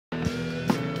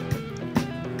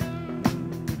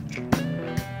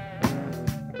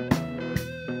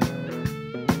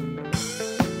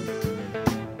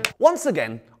Once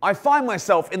again, I find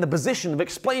myself in the position of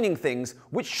explaining things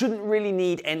which shouldn't really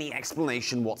need any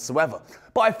explanation whatsoever,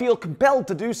 but I feel compelled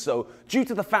to do so due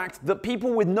to the fact that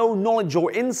people with no knowledge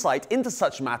or insight into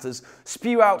such matters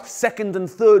spew out second and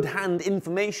third hand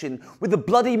information with the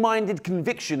bloody-minded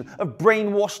conviction of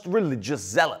brainwashed religious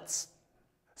zealots.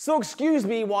 So excuse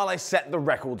me while I set the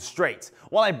record straight,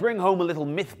 while I bring home a little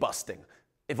myth-busting.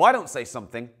 If I don't say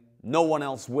something, no one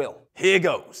else will. Here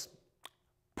goes.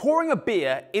 Pouring a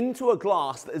beer into a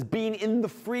glass that has been in the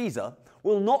freezer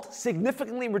will not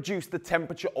significantly reduce the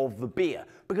temperature of the beer,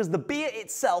 because the beer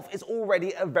itself is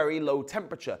already at a very low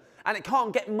temperature, and it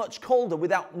can't get much colder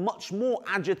without much more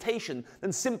agitation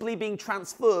than simply being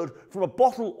transferred from a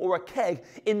bottle or a keg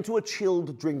into a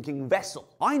chilled drinking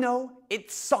vessel. I know,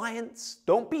 it's science.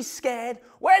 Don't be scared.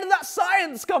 Where did that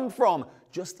science come from?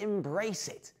 Just embrace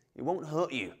it. It won't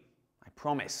hurt you. I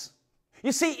promise.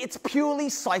 You see, it's purely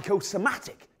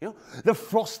psychosomatic, the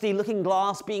frosty-looking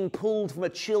glass being pulled from a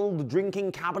chilled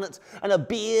drinking cabinet and a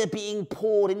beer being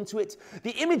poured into it.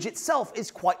 The image itself is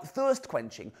quite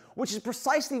thirst-quenching, which is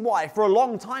precisely why, for a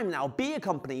long time now, beer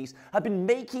companies have been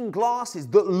making glasses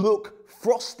that look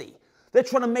frosty. They're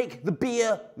trying to make the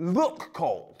beer look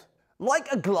cold. Like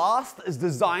a glass that is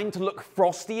designed to look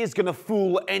frosty is going to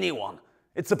fool anyone.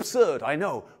 It's absurd, I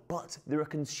know, but there are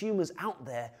consumers out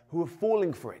there who are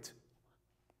falling for it.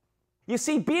 You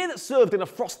see, beer that's served in a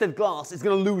frosted glass is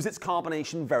going to lose its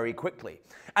carbonation very quickly.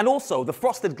 And also, the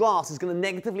frosted glass is going to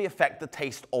negatively affect the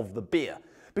taste of the beer.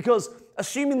 Because,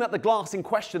 assuming that the glass in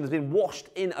question has been washed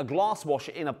in a glass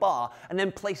washer in a bar and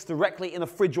then placed directly in a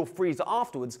fridge or freezer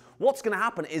afterwards, what's going to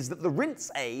happen is that the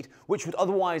rinse aid, which would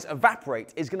otherwise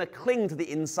evaporate, is going to cling to the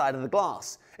inside of the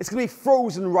glass. It's going to be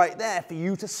frozen right there for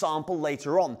you to sample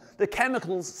later on. The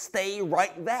chemicals stay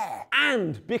right there.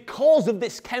 And because of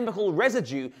this chemical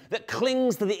residue that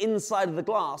clings to the inside of the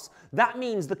glass, that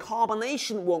means the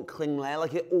carbonation won't cling there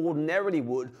like it ordinarily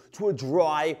would to a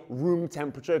dry, room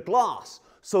temperature glass.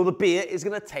 So the beer is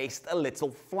going to taste a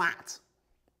little flat.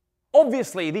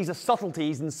 Obviously, these are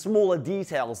subtleties and smaller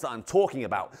details that I'm talking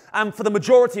about, and for the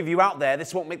majority of you out there,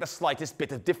 this won't make the slightest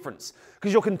bit of difference,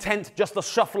 because you're content just to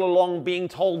shuffle along being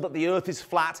told that the Earth is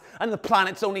flat and the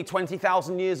planet's only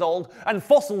 20,000 years old, and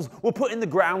fossils were put in the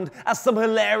ground as some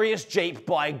hilarious jape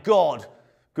by God.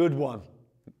 Good one.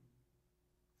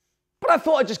 But I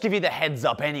thought I'd just give you the heads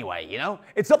up anyway,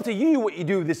 It's up to you what you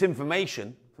do with this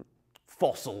information.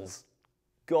 Fossils.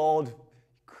 God,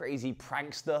 crazy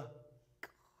prankster.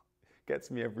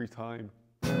 Gets me every time.